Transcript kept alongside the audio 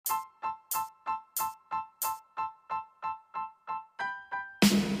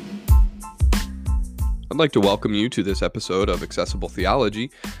I'd like to welcome you to this episode of Accessible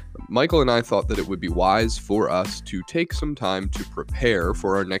Theology. Michael and I thought that it would be wise for us to take some time to prepare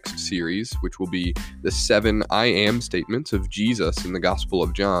for our next series, which will be the 7 I am statements of Jesus in the Gospel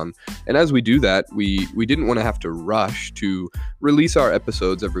of John. And as we do that, we didn't want to have to rush to release our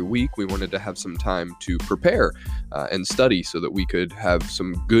episodes every week. We wanted to have some time to prepare and study so that we could have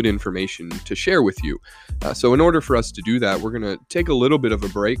some good information to share with you. So in order for us to do that, we're going to take a little bit of a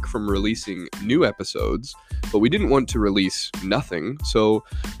break from releasing new episodes, but we didn't want to release nothing. So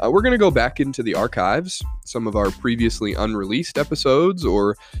we're going to go back into the archives, some of our previously unreleased episodes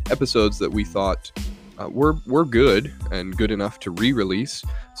or episodes that we thought were good and good enough to re-release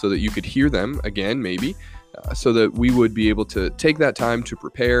so that you could hear them again, maybe, so that we would be able to take that time to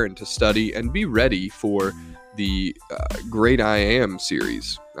prepare and to study and be ready for the Great I Am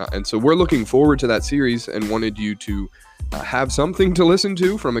series. And so we're looking forward to that series and wanted you to have something to listen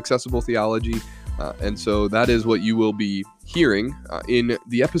to from Accessible Theology. And so that is what you will be hearing in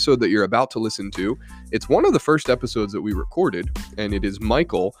the episode that you're about to listen to. It's one of the first episodes that we recorded, and it is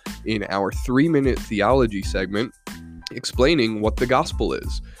Michael in our 3-minute theology segment explaining what the gospel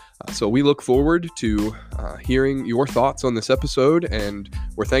is. So we look forward to hearing your thoughts on this episode, and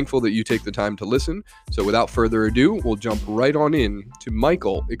we're thankful that you take the time to listen. So without further ado, we'll jump right on in to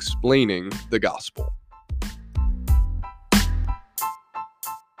Michael explaining the gospel.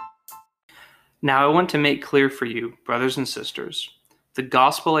 Now I want to make clear for you, brothers and sisters, the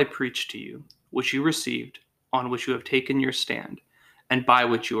gospel I preached to you, which you received, on which you have taken your stand, and by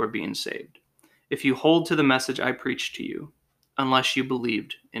which you are being saved, if you hold to the message I preached to you, unless you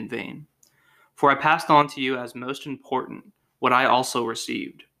believed in vain. For I passed on to you as most important what I also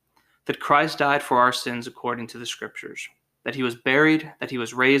received, that Christ died for our sins according to the Scriptures, that he was buried, that he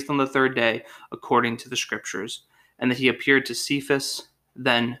was raised on the third day according to the Scriptures, and that he appeared to Cephas,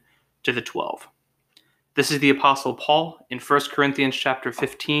 then to the 12. This is the Apostle Paul in 1 Corinthians chapter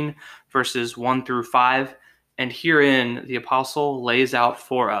 15, verses 1 through 5, and herein the Apostle lays out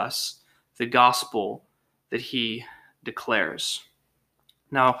for us the gospel that he declares.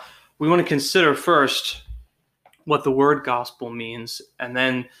 Now, we want to consider first what the word gospel means, and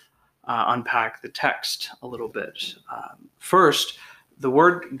then unpack the text a little bit. First, the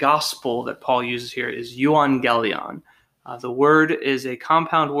word gospel that Paul uses here is euangelion. The word is a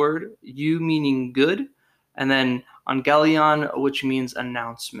compound word, eu meaning good, and then angelion, which means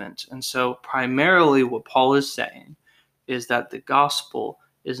announcement. And so primarily what Paul is saying is that the gospel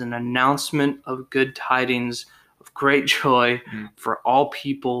is an announcement of good tidings of great joy for all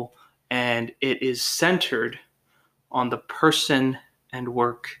people, and it is centered on the person and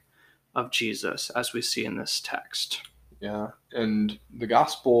work of Jesus, as we see in this text. Yeah, and the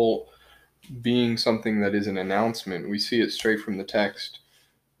gospel being something that is an announcement, we see it straight from the text.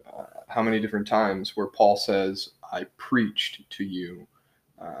 How many different times where Paul says, I preached to you.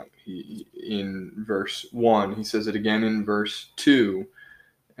 In verse 1, he says it again in verse 2,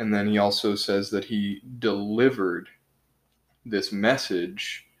 and then he also says that he delivered this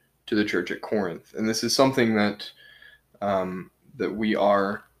message to the church at Corinth. And this is something that that we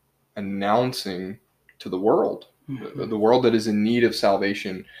are announcing to the world, the world that is in need of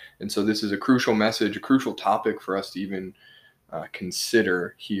salvation. And so this is a crucial message, a crucial topic for us to even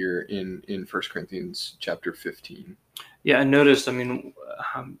consider here in 1 Corinthians chapter 15. Yeah, and notice,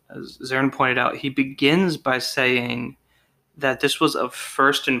 as Zarin pointed out, he begins by saying that this was of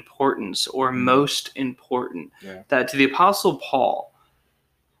first importance or most important. Yeah. That to the Apostle Paul,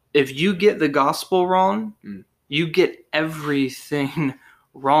 if you get the gospel wrong, you get everything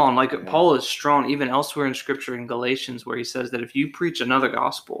wrong. Like Paul is strong even elsewhere in Scripture in Galatians, where he says that if you preach another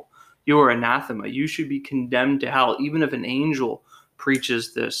gospel, you are anathema. You should be condemned to hell, even if an angel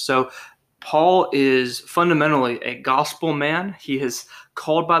preaches this. So Paul is fundamentally a gospel man. He is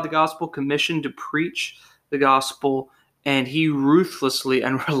called by the gospel, commissioned to preach the gospel, and he ruthlessly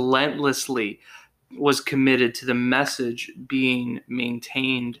and relentlessly was committed to the message being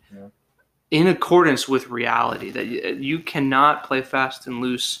maintained in accordance with reality, that you cannot play fast and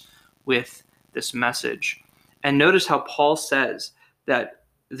loose with this message. And notice how Paul says that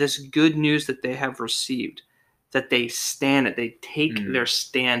this good news that they have received, that they stand it, they take their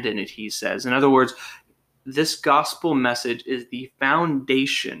stand in it, he says. In other words, this gospel message is the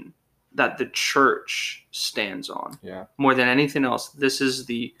foundation that the church stands on. Yeah. More than anything else, this is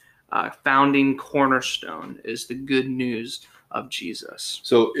the founding cornerstone, is the good news of Jesus.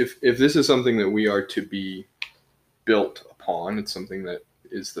 So if this is something that we are to be built upon, it's something that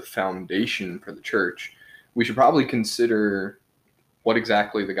is the foundation for the church, we should probably consider what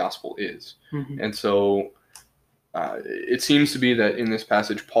exactly the gospel is. And so it seems to be that in this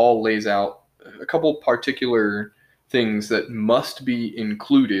passage, Paul lays out a couple particular things that must be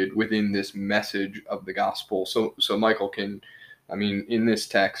included within this message of the gospel. So Michael, in this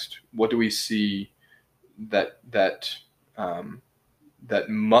text, what do we see that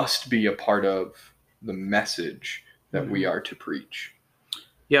must be a part of the message that we are to preach?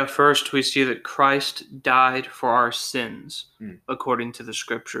 Yeah, first we see that Christ died for our sins according to the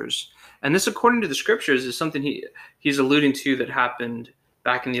scriptures. And this according to the scriptures is something he's alluding to that happened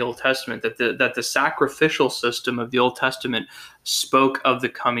back in the Old Testament, that the sacrificial system of the Old Testament spoke of the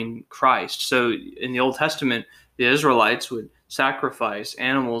coming Christ. So in the Old Testament, the Israelites would sacrifice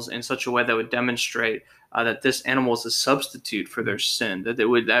animals in such a way that would demonstrate that this animal is a substitute for their sin, that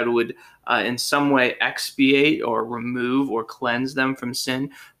would in some way expiate or remove or cleanse them from sin.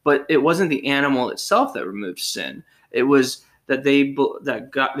 But it wasn't the animal itself that removed sin. It was that they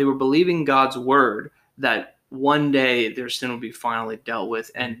were believing God's word that one day their sin will be finally dealt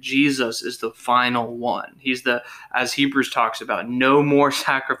with, and Jesus is the final one. He's as Hebrews talks about, no more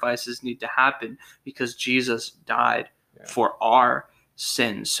sacrifices need to happen because Jesus died for our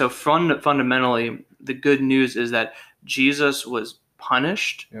sins. So fundamentally, the good news is that Jesus was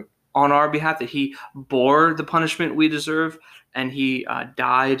punished on our behalf, that he bore the punishment we deserve, and he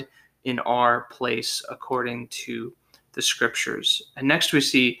died in our place according to the scriptures. And next we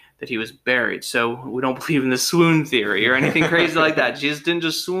see that he was buried. So we don't believe in the swoon theory or anything crazy like that. Jesus didn't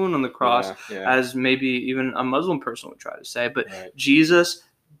just swoon on the cross, as maybe even a Muslim person would try to say, but Jesus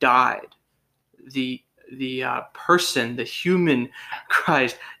died. The person, the human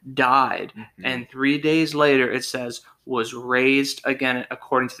Christ, died, and 3 days later, it says, was raised again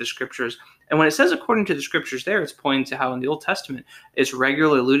according to the scriptures. And when it says according to the scriptures there, it's pointing to how in the Old Testament it's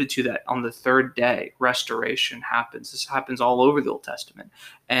regularly alluded to that on the third day, restoration happens. This happens all over the Old Testament.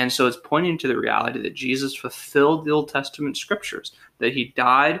 And so it's pointing to the reality that Jesus fulfilled the Old Testament scriptures, that he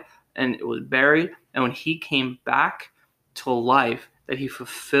died and was buried, and when he came back to life, that he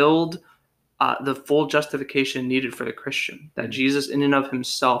fulfilled the full justification needed for the Christian, that Jesus in and of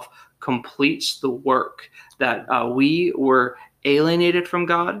himself completes the work, that we were alienated from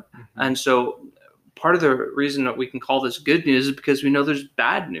God. And so part of the reason that we can call this good news is because we know there's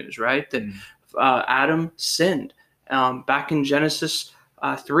bad news, right? That Adam sinned back in Genesis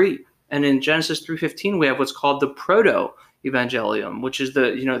 3. And in Genesis 3:15, we have what's called the proto-evangelium, which is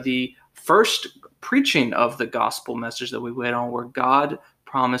the first preaching of the gospel message that we wait on, where God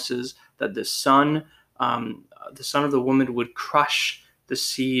promises that the son of the woman would crush the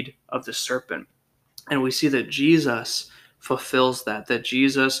seed of the serpent. And we see that Jesus fulfills that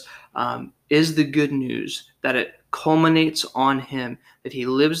Jesus is the good news, that it culminates on him, that he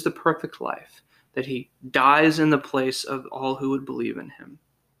lives the perfect life, that he dies in the place of all who would believe in him,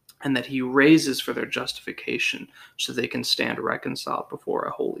 and that he raises for their justification so they can stand reconciled before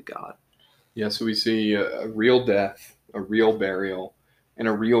a holy God. Yeah, so we see a real death, a real burial, and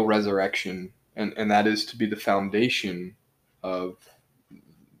a real resurrection, and that is to be the foundation of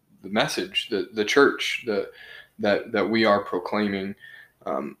the message, the church that we are proclaiming.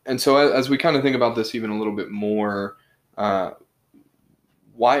 And so as we kind of think about this even a little bit more,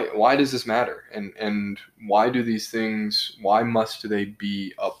 why does this matter? And why do these things, why must they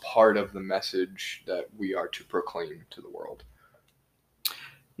be a part of the message that we are to proclaim to the world?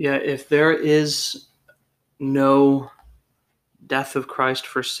 Yeah, if there is no death of Christ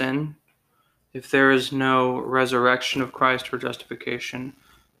for sin, if there is no resurrection of Christ for justification,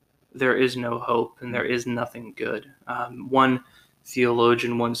 there is no hope and there is nothing good. One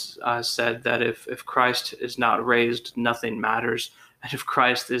theologian once said that if Christ is not raised, nothing matters. And if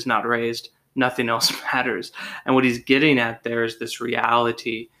Christ is not raised, nothing else matters. And what he's getting at there is this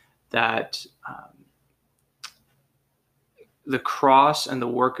reality that the cross and the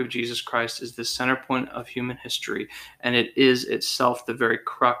work of Jesus Christ is the center point of human history, and it is itself the very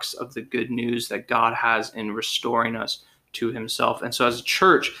crux of the good news that God has in restoring us to himself. And so as a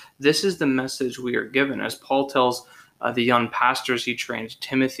church, this is the message we are given. As Paul tells the young pastors he trained,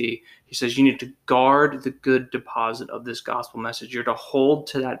 Timothy, he says, you need to guard the good deposit of this gospel message. You're to hold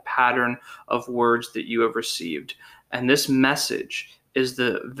to that pattern of words that you have received. And this message is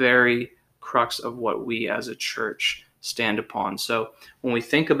the very crux of what we as a church stand upon. So when we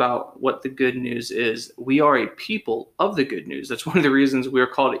think about what the good news is, we are a people of the good news. That's one of the reasons we are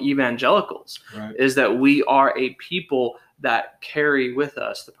called evangelicals, right? Is that we are a people that carry with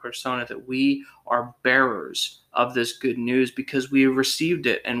us the persona that we are bearers of this good news because we have received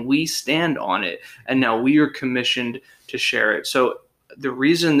it and we stand on it. And now we are commissioned to share it. So the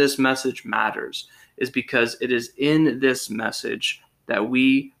reason this message matters is because it is in this message that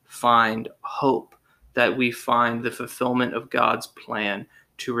we find hope, that we find the fulfillment of God's plan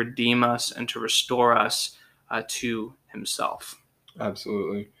to redeem us and to restore us to himself.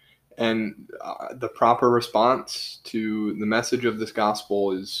 Absolutely. And the proper response to the message of this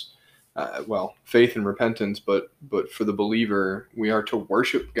gospel is, faith and repentance. But for the believer, we are to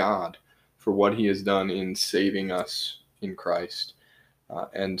worship God for what he has done in saving us in Christ.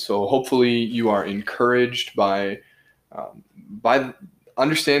 And so hopefully you are encouraged by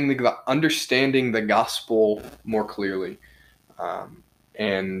understanding the gospel more clearly.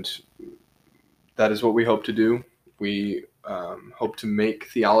 And that is what we hope to do. We hope to make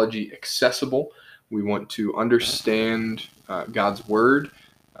theology accessible. We want to understand God's word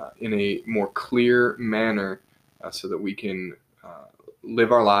in a more clear manner so that we can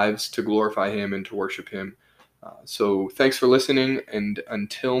live our lives to glorify him and to worship him. So thanks for listening, and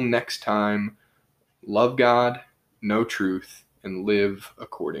until next time, love God, know truth, and live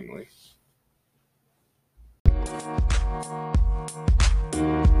accordingly.